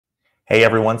Hey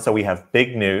everyone, so we have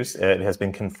big news. It has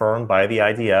been confirmed by the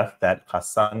IDF that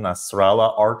Hassan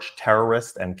Nasrallah,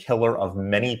 arch-terrorist and killer of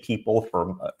many people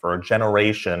for a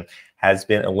generation, has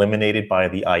been eliminated by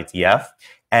the IDF.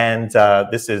 And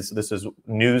this is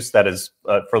news that is,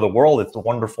 for the world, it's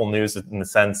wonderful news in the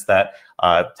sense that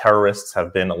terrorists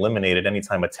have been eliminated.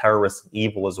 Anytime a terrorist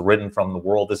evil is ridden from the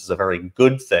world, this is a very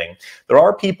good thing. There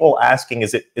are people asking,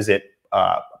 is it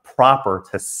proper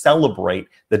to celebrate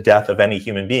the death of any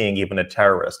human being, even a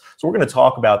terrorist? So we're going to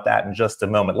talk about that in just a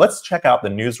moment. Let's check out the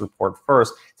news report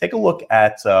first. Take a look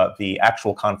at the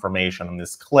actual confirmation in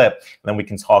this clip, and then we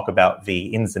can talk about the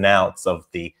ins and outs of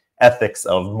the ethics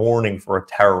of mourning for a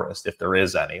terrorist, if there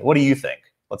is any. What do you think?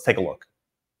 Let's take a look.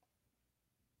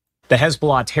 The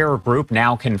Hezbollah terror group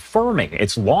now confirming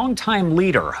its longtime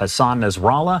leader, Hassan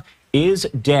Nasrallah, is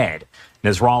dead.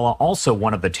 Nasrallah, also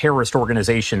one of the terrorist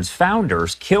organization's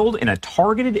founders, killed in a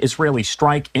targeted Israeli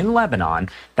strike in Lebanon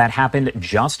that happened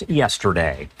just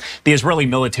yesterday. The Israeli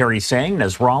military saying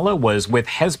Nasrallah was with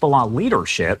Hezbollah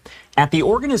leadership at the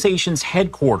organization's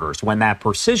headquarters when that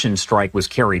precision strike was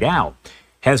carried out.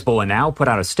 Hezbollah now put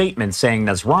out a statement saying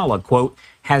Nasrallah, quote,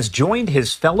 has joined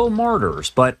his fellow martyrs,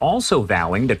 but also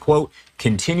vowing to, quote,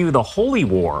 continue the holy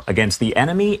war against the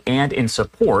enemy and in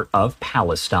support of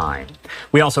Palestine.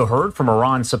 We also heard from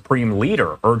Iran's supreme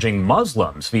leader urging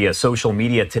Muslims via social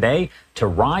media today to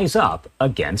rise up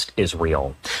against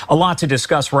Israel. A lot to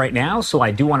discuss right now, so I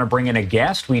do want to bring in a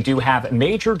guest. We do have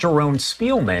Major Jerome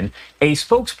Spielman, a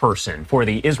spokesperson for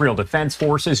the Israel Defense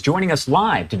Forces, joining us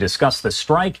live to discuss the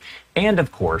strike and,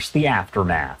 of course, the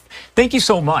aftermath. Thank you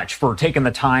so much for taking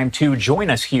the time to join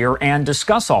us here and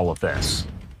discuss all of this.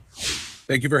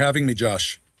 Thank you for having me,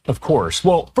 Josh. Of course.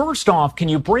 Well, first off, can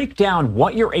you break down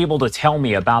what you're able to tell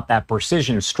me about that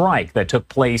precision strike that took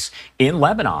place in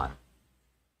Lebanon?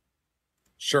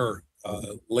 Sure.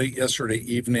 Late yesterday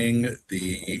evening,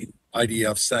 the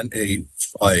IDF sent a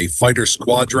fighter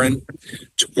squadron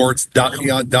towards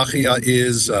Dakhia. Dakhia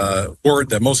is a word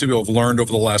that most people have learned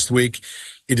over the last week.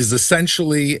 It is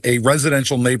essentially a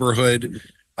residential neighborhood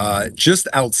just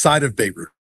outside of Beirut,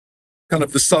 kind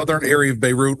of the southern area of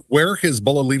Beirut, where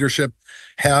Hezbollah leadership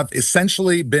have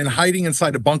essentially been hiding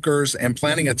inside of bunkers and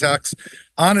planning attacks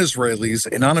on Israelis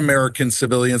and on American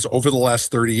civilians over the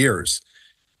last 30 years.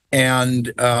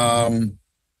 And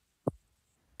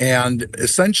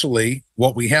essentially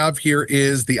what we have here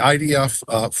is the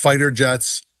IDF fighter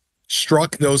jets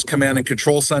struck those command and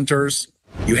control centers.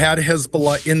 You had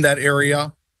Hezbollah in that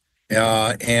area,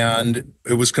 and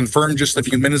it was confirmed just a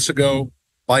few minutes ago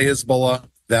by Hezbollah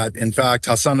that, in fact,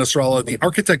 Hassan Nasrallah, the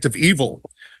architect of evil,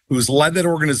 who's led that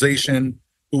organization,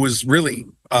 who was really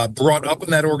brought up in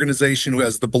that organization, who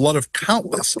has the blood of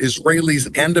countless Israelis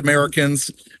and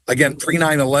Americans, again,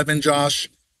 pre-9/11, Josh,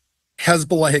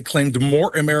 Hezbollah had claimed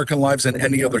more American lives than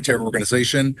any other terror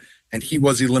organization, and he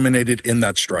was eliminated in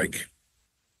that strike.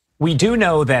 We do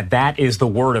know that that is the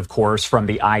word, of course, from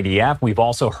the IDF. We've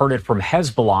also heard it from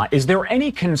Hezbollah. Is there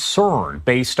any concern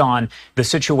based on the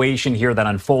situation here that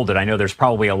unfolded? I know there's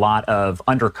probably a lot of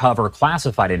undercover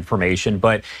classified information,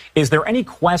 but is there any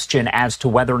question as to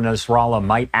whether Nasrallah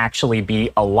might actually be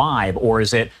alive, or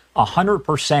is it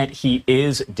 100% he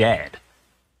is dead?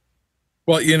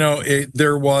 Well, you know,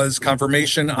 there was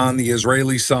confirmation on the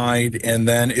Israeli side, and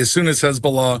then as soon as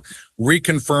Hezbollah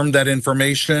reconfirmed that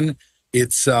information,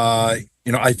 it's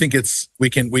you know, I think it's we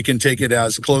can take it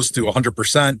as close to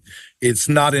 100%. It's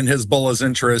not in Hezbollah's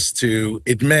interest to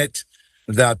admit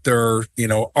that their, you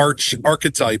know,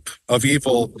 archetype of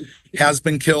evil has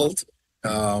been killed.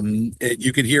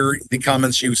 You could hear the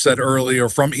comments you said earlier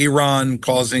from Iran,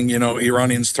 causing, you know,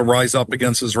 Iranians to rise up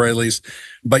against Israelis.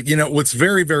 But, you know, what's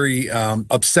very, very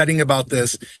upsetting about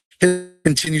this, it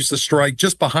continues to strike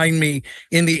just behind me,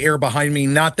 in the air behind me.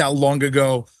 Not that long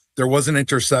ago, there was an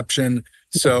interception.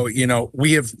 So, you know,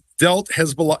 we have dealt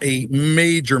Hezbollah a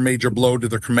major, major blow to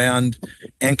their command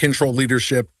and control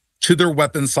leadership, to their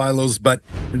weapon silos, but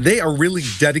they are really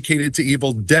dedicated to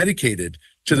evil, dedicated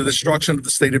to the destruction of the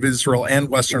state of Israel and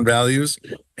Western values.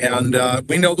 And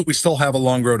we know that we still have a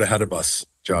long road ahead of us,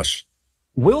 Josh.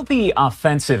 Will the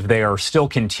offensive there still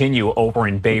continue over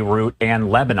in Beirut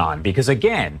and Lebanon? Because,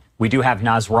 again, we do have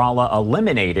Nasrallah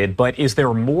eliminated, but is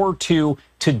there more to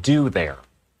do there?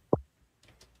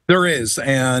 There is.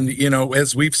 And, you know,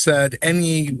 as we've said,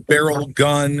 any barrel,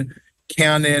 gun,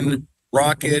 cannon,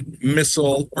 rocket,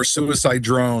 missile, or suicide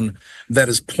drone that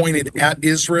is pointed at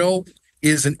Israel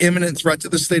is an imminent threat to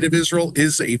the state of Israel,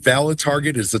 is a valid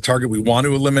target, is the target we want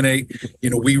to eliminate.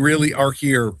 We really are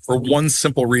here for one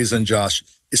simple reason, Josh,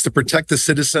 is to protect the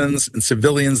citizens and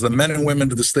civilians, the men and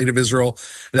women of the state of Israel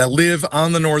that live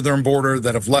on the northern border,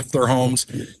 that have left their homes.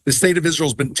 The state of Israel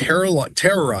has been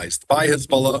terrorized by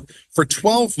Hezbollah for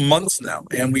 12 months now,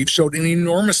 and we've showed an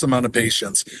enormous amount of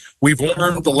patience. We've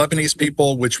warned the Lebanese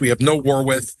people, which we have no war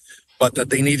with, but that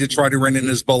they need to try to rein in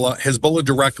Hezbollah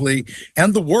directly,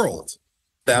 and the world,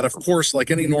 that, of course,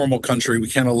 like any normal country, we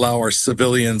can't allow our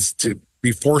civilians to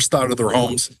be forced out of their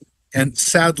homes. And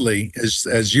sadly,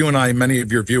 as you and I, many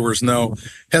of your viewers know,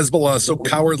 Hezbollah is so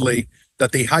cowardly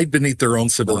that they hide beneath their own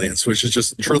civilians, which is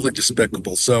just truly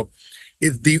despicable. So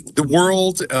the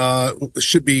world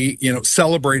should be,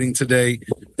 celebrating today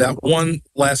that one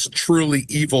last truly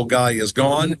evil guy is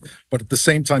gone, but at the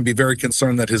same time be very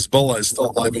concerned that Hezbollah is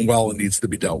still alive and well and needs to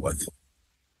be dealt with.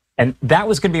 And that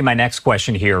was going to be my next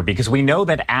question here, because we know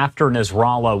that after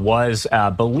Nasrallah was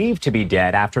believed to be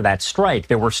dead after that strike,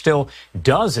 there were still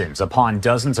dozens upon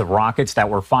dozens of rockets that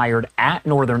were fired at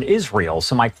northern Israel.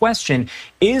 So my question,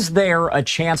 is there a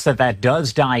chance that that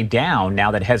does die down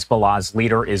now that Hezbollah's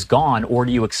leader is gone, or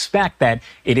do you expect that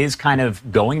it is kind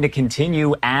of going to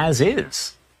continue as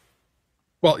is?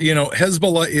 Well,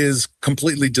 Hezbollah is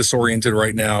completely disoriented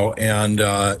right now, and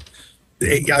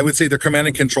I would say their command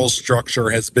and control structure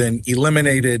has been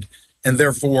eliminated, and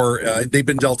therefore they've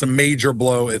been dealt a major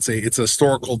blow. It's a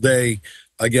historical day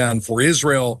again for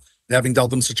Israel, having dealt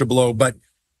them such a blow. But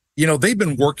they've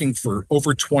been working for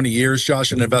over 20 years,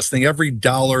 Josh, and investing every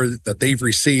dollar that they've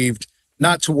received,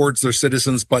 not towards their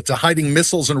citizens, but to hiding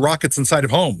missiles and rockets inside of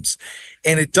homes.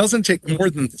 And it doesn't take more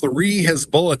than 3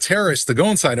 Hezbollah terrorists to go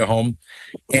inside a home,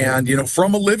 and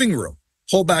from a living room,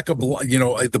 pull back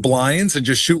the blinds and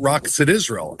just shoot rockets at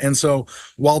Israel. And so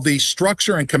while the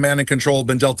structure and command and control have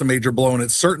been dealt a major blow, and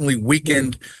it's certainly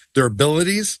weakened their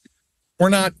abilities, we're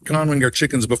not counting our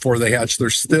chickens before they hatch.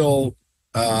 There's still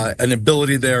an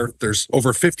ability there. There's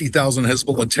over 50,000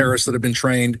 Hezbollah terrorists that have been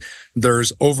trained.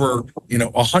 There's over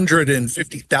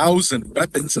 150,000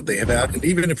 weapons that they have had. And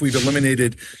even if we've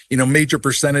eliminated major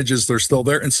percentages, they're still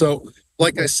there. And so,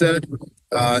 like I said,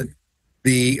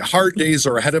 the hard days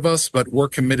are ahead of us, but we're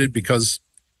committed because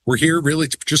we're here really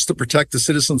just to protect the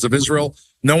citizens of Israel.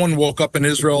 No one woke up in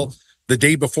Israel the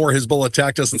day before Hezbollah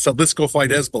attacked us and said, let's go fight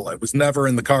Hezbollah. It was never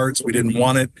in the cards. We didn't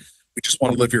want it. We just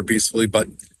want to live here peacefully, but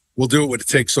we'll do what it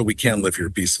takes so we can live here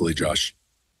peacefully, Josh.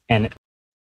 And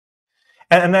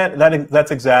that's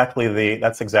exactly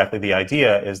the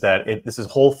idea, is that this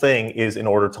whole thing is in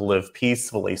order to live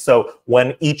peacefully. So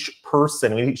when each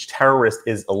terrorist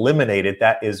is eliminated,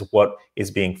 that is what is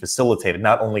being facilitated,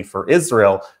 not only for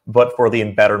Israel, but for the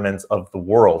betterment of the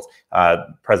world.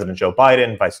 President Joe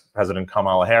Biden, Vice President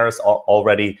Kamala Harris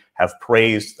already have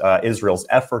praised Israel's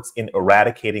efforts in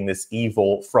eradicating this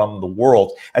evil from the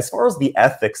world. As far as the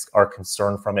ethics are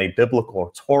concerned, from a biblical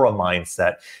or Torah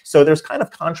mindset, so there's kind of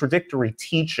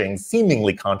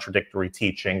seemingly contradictory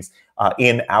teachings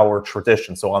in our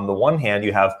tradition. So on the one hand,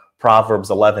 you have Proverbs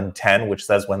 11:10, which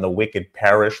says, when the wicked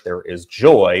perish, there is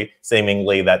joy,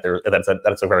 seemingly that's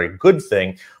a very good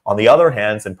thing. On the other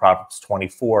hand, in Proverbs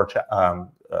 24,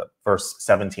 verse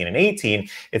 17 and 18,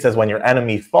 it says, when your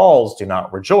enemy falls, do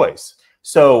not rejoice.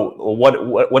 So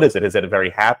what is it? Is it a very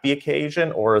happy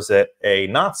occasion, or is it a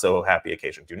not so happy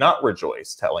occasion? Do not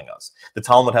rejoice, telling us. The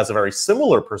Talmud has a very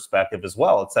similar perspective as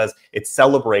well. It says it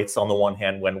celebrates on the one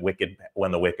hand when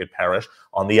the wicked perish.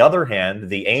 On the other hand,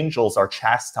 the angels are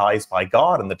chastised by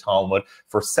God in the Talmud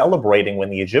for celebrating when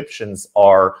the Egyptians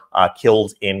are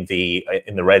killed in the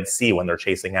Red Sea when they're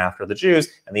chasing after the Jews,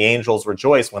 and the angels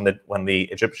rejoice when the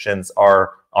Egyptians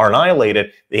are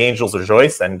annihilated. The angels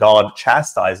rejoice, and God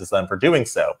chastises them for doing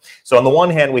so. So on the one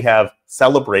hand, we have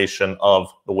celebration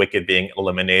of the wicked being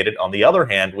eliminated. On the other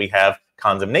hand, we have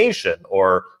condemnation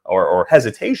or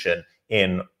hesitation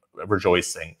in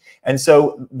rejoicing. And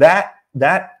so that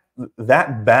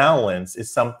balance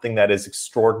is something that is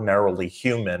extraordinarily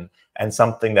human, and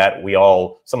something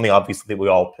obviously that we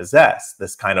all possess.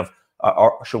 This kind of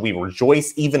should we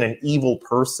rejoice even an evil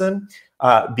person?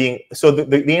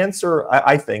 The answer,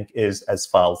 I think, is as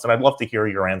follows, and I'd love to hear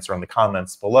your answer in the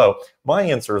comments below. My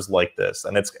answer is like this,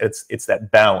 and it's that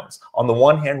balance. On the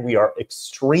one hand, we are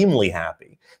extremely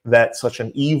happy that such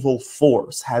an evil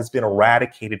force has been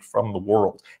eradicated from the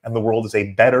world, and the world is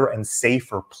a better and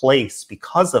safer place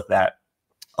because of that.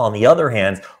 On the other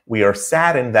hand, we are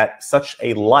saddened that such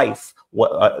a life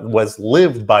was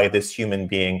lived by this human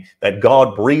being, that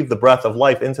God breathed the breath of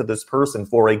life into this person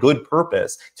for a good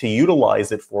purpose, to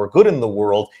utilize it for good in the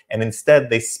world, and instead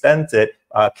they spent it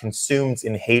consumed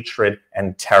in hatred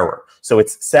and terror. So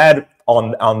it's sad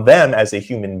on them as a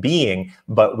human being,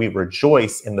 but we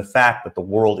rejoice in the fact that the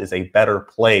world is a better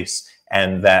place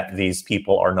and that these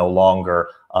people are no longer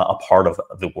a part of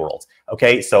the world.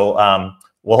 Okay, so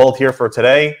we'll hold here for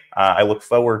today. I look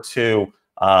forward to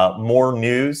more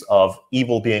news of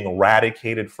evil being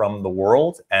eradicated from the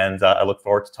world, and I look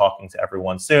forward to talking to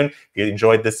everyone soon. If you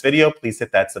enjoyed this video, please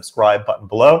hit that subscribe button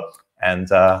below, and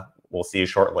we'll see you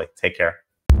shortly. Take care.